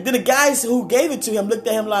 And then the guys who gave it to him looked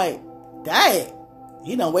at him like, Dad,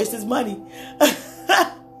 he done waste his money.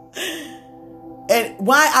 And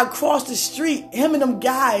while I crossed the street, him and them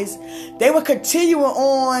guys, they were continuing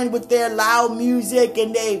on with their loud music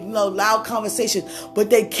and their loud conversation. But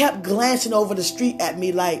they kept glancing over the street at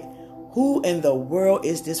me like, who in the world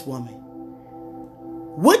is this woman?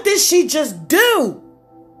 What did she just do?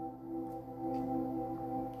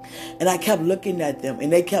 And I kept looking at them,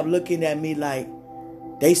 and they kept looking at me like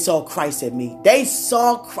they saw Christ at me.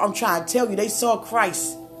 I'm trying to tell you, they saw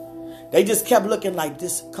Christ. They just kept looking like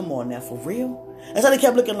this. Come on now, for real? That's how they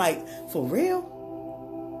kept looking like, for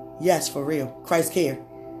real? Yes, for real. Christ cared.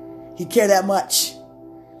 He cared that much.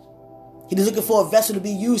 He was looking for a vessel to be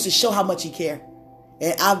used to show how much he cared.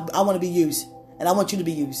 And I want to be used. And I want you to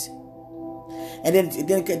be used. And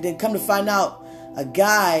then come to find out, a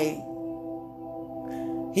guy,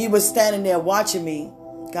 he was standing there watching me.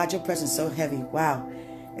 God, your presence is so heavy. Wow.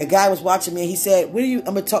 A guy was watching me, and he said, I'm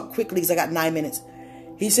going to talk quickly because I got 9 minutes.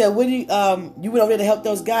 He said, you went over there to help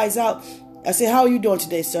those guys out? I said, how are you doing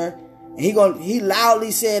today, sir? And he loudly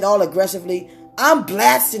said, all aggressively, I'm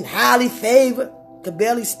blessed and highly favored. Could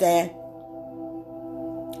barely stand.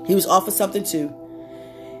 He was offered something too.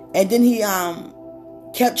 And then he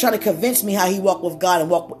kept trying to convince me how he walked with God and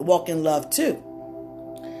walk in love too.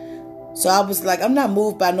 So I was like, I'm not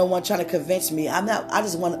moved by no one trying to convince me. I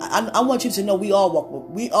want you to know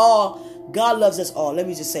God loves us all. Let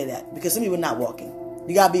me just say that. Because some people are not walking.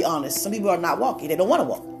 You got to be honest. Some people are not walking. They don't want to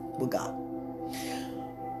walk with God.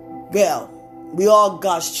 Well, we all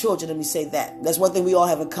God's children. Let me say that. That's one thing we all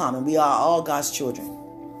have in common. We are all God's children.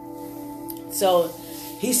 So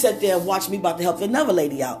he sat there and watched me about to help another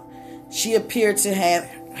lady out. She appeared to have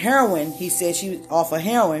heroin. He said she was off of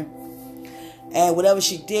heroin. And whatever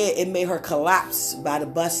she did, it made her collapse by the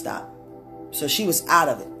bus stop. So she was out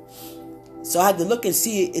of it. So I had to look and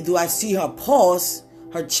see, do I see her pulse,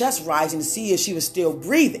 her chest rising to see if she was still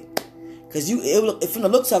breathing. Because from the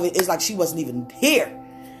looks of it, it's like she wasn't even here.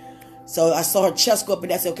 So I saw her chest go up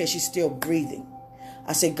and I said, okay, she's still breathing.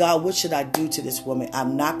 I said, God, what should I do to this woman?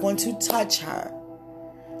 I'm not going to touch her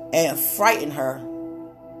and frighten her.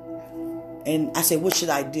 And I said, what should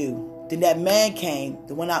I do? Then that man came,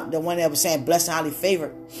 the one that was saying, blessed and highly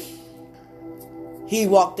favored. He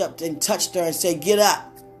walked up and touched her and said, get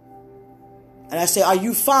up. And I said, are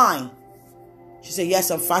you fine? She said,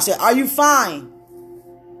 yes, I'm fine. I said, are you fine?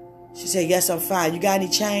 She said, yes, I'm fine. You got any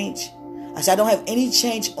change? I said, I don't have any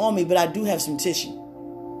change on me, but I do have some tissue.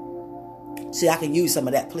 See, I can use some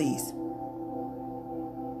of that, please.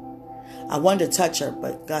 I wanted to touch her,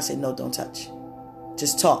 but God said, no, don't touch.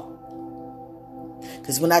 Just talk.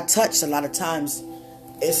 Because when I touch, a lot of times,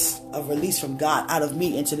 it's a release from God out of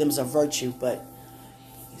me into them is a virtue. But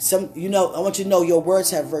I want you to know your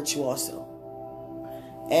words have virtue also.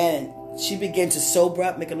 And she began to sober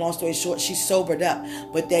up. Make a long story short, she sobered up.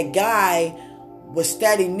 But that guy was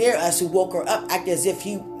standing near us who woke her up, acting as if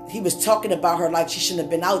he was talking about her like she shouldn't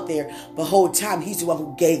have been out there. But the whole time, he's the one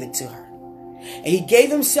who gave it to her. And he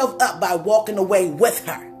gave himself up by walking away with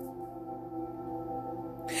her.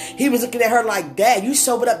 He was looking at her like, Dad, you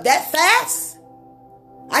sobered up that fast?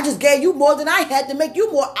 I just gave you more than I had to make you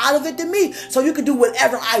more out of it than me. So you can do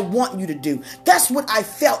whatever I want you to do. That's what I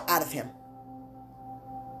felt out of him.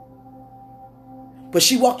 But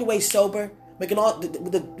she walked away sober.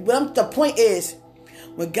 The point is,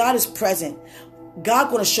 when God is present,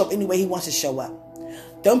 God's going to show up any way he wants to show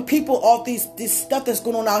up. Them people, all this stuff that's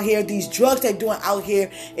going on out here, these drugs they're doing out here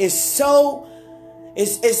is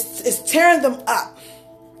tearing them up.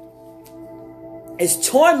 It's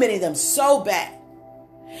tormenting them so bad.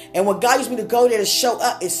 And when God used me to go there to show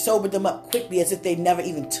up, it sobered them up quickly as if they never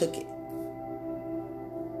even took it.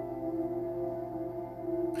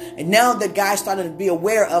 And now the guys started to be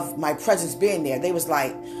aware of my presence being there. They was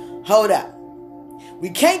like, hold up. We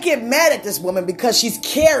can't get mad at this woman because she's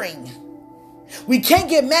caring. We can't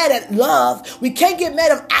get mad at love. We can't get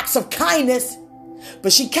mad at acts of kindness.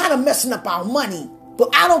 But she kind of messing up our money.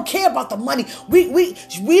 But I don't care about the money. We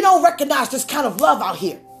don't recognize this kind of love out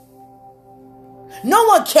here. No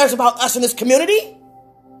one cares about us in this community.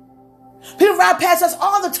 People ride past us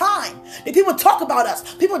all the time. People talk about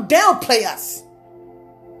us. People downplay us.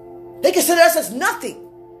 They consider us as nothing.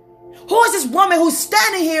 Who is this woman who's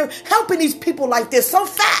standing here helping these people like this so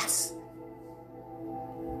fast?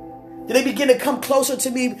 Then they begin to come closer to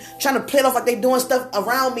me, trying to play it off like they're doing stuff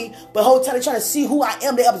around me, but the whole time they're trying to see who I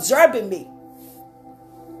am. They're observing me.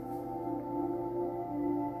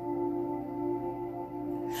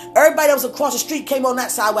 Everybody that was across the street came on that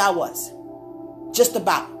side where I was. Just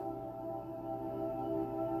about.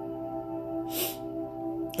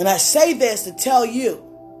 And I say this to tell you,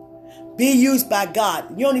 be used by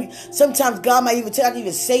God. Sometimes God might even tell you not to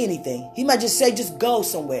even say anything. He might just say, just go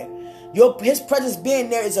somewhere. His presence being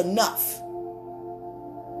there is enough.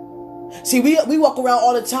 See, we walk around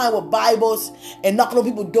all the time with Bibles and knocking on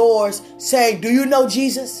people's doors saying, do you know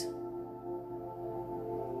Jesus?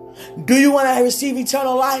 Do you want to receive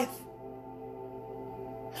eternal life?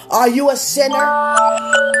 Are you a sinner?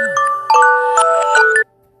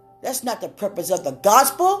 That's not the purpose of the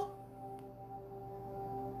gospel.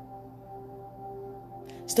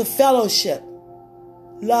 It's the fellowship.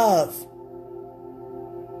 Love.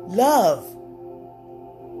 Love.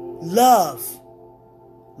 Love.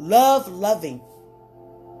 Love, loving.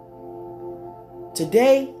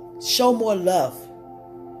 Today, show more love.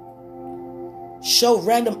 Show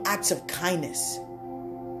random acts of kindness.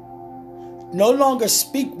 No longer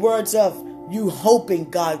speak words of you hoping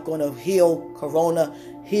God going to heal corona,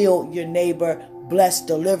 heal your neighbor, bless,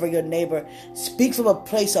 deliver your neighbor. Speak from a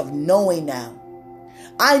place of knowing now.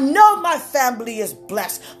 I know my family is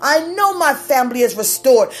blessed. I know my family is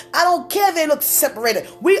restored. I don't care if they look separated.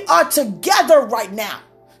 We are together right now.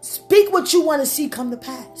 Speak what you want to see come to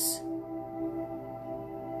pass.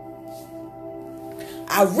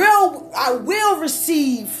 I will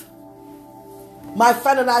receive my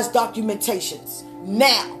finalized documentations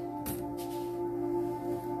now.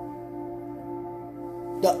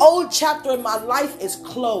 The old chapter in my life is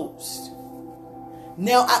closed.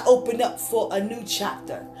 Now I open up for a new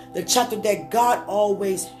chapter. The chapter that God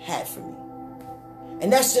always had for me.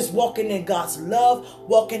 And that's just walking in God's love,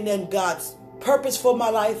 walking in God's purpose for my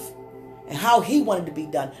life, and how He wanted to be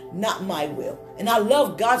done, not my will. And I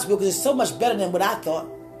love God's will because it's so much better than what I thought.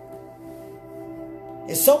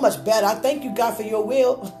 It's so much better. I thank you, God, for your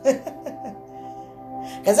will.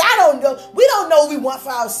 Because I don't know. We don't know what we want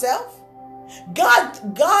for ourselves.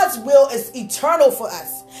 God's will is eternal for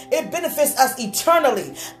us. It benefits us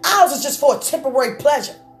eternally. Ours is just for a temporary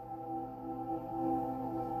pleasure.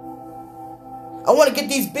 I want to get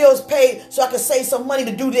these bills paid so I can save some money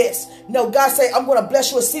to do this. No, God say, I'm going to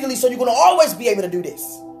bless you exceedingly so you're going to always be able to do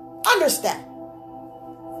this. Understand?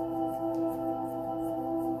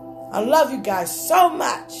 I love you guys so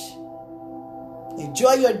much.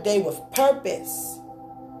 Enjoy your day with purpose.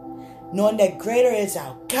 Knowing that greater is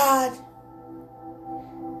our God.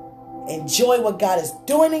 Enjoy what God is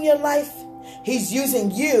doing in your life. He's using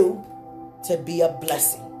you to be a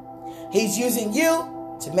blessing. He's using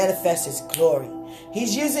you to manifest His glory.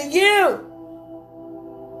 He's using you.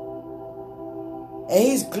 And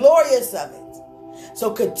He's glorious of it.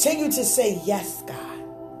 So continue to say yes, God.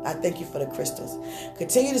 I thank you for the crystals.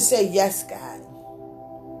 Continue to say yes, God.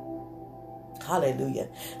 Hallelujah.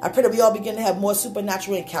 I pray that we all begin to have more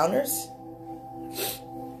supernatural encounters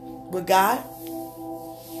with God.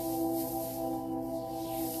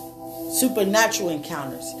 Supernatural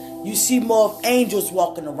encounters. You see more of angels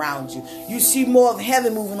walking around you. You see more of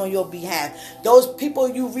heaven moving on your behalf. Those people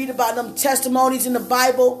you read about, them testimonies in the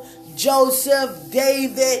Bible, Joseph,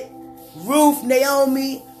 David, Ruth,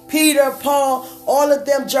 Naomi, Peter, Paul, all of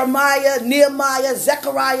them, Jeremiah, Nehemiah,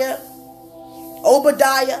 Zechariah,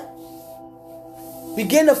 Obadiah.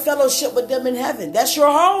 Begin a fellowship with them in heaven. That's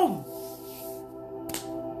your home.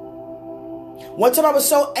 One time I was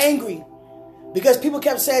so angry because people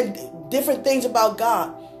kept saying different things about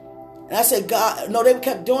God. And I said, God, no, they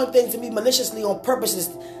kept doing things to me maliciously on purpose.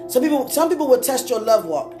 Some people would test your love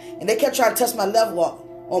walk. And they kept trying to test my love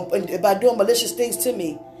walk by doing malicious things to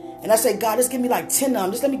me. And I said, God, just give me like 10 of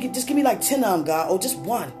them. Just give me like 10 of them, God. Oh, just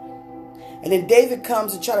one. And then David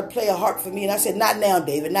comes and try to play a harp for me. And I said, not now,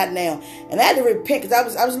 David, not now. And I had to repent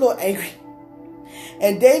because I was a little angry.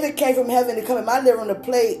 And David came from heaven to come in my living room to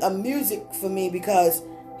play a music for me because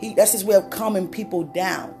that's his way of calming people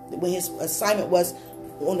down when his assignment was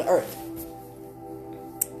on the earth.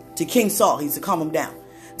 To King Saul, he used to calm him down.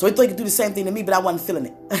 So he thought he could do the same thing to me, but I wasn't feeling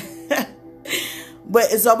it.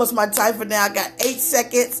 But it's almost my time for now. I got 8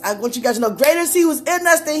 seconds. I want you guys to know, greater is he who's in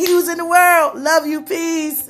us than he who's in the world. Love you. Peace.